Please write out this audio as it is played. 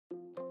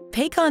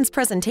Pacon's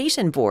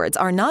presentation boards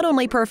are not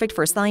only perfect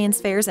for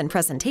science fairs and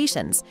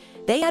presentations,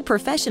 they add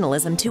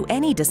professionalism to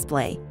any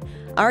display.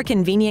 Our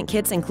convenient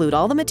kits include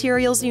all the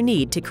materials you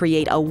need to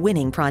create a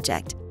winning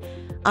project.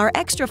 Our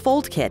Extra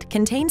Fold kit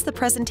contains the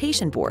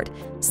presentation board,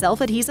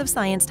 self-adhesive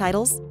science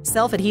titles,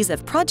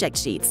 self-adhesive project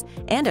sheets,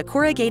 and a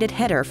corrugated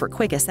header for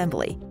quick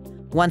assembly.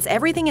 Once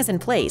everything is in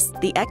place,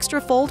 the Extra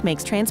Fold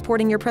makes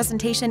transporting your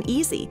presentation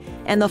easy,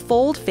 and the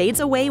fold fades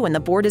away when the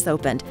board is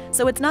opened,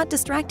 so it's not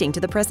distracting to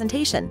the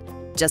presentation.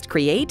 Just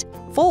create,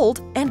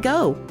 fold, and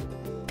go!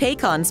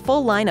 Pacon's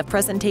full line of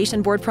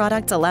presentation board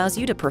products allows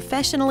you to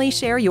professionally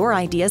share your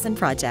ideas and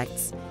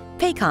projects.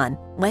 Pacon,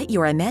 let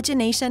your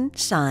imagination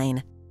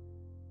shine.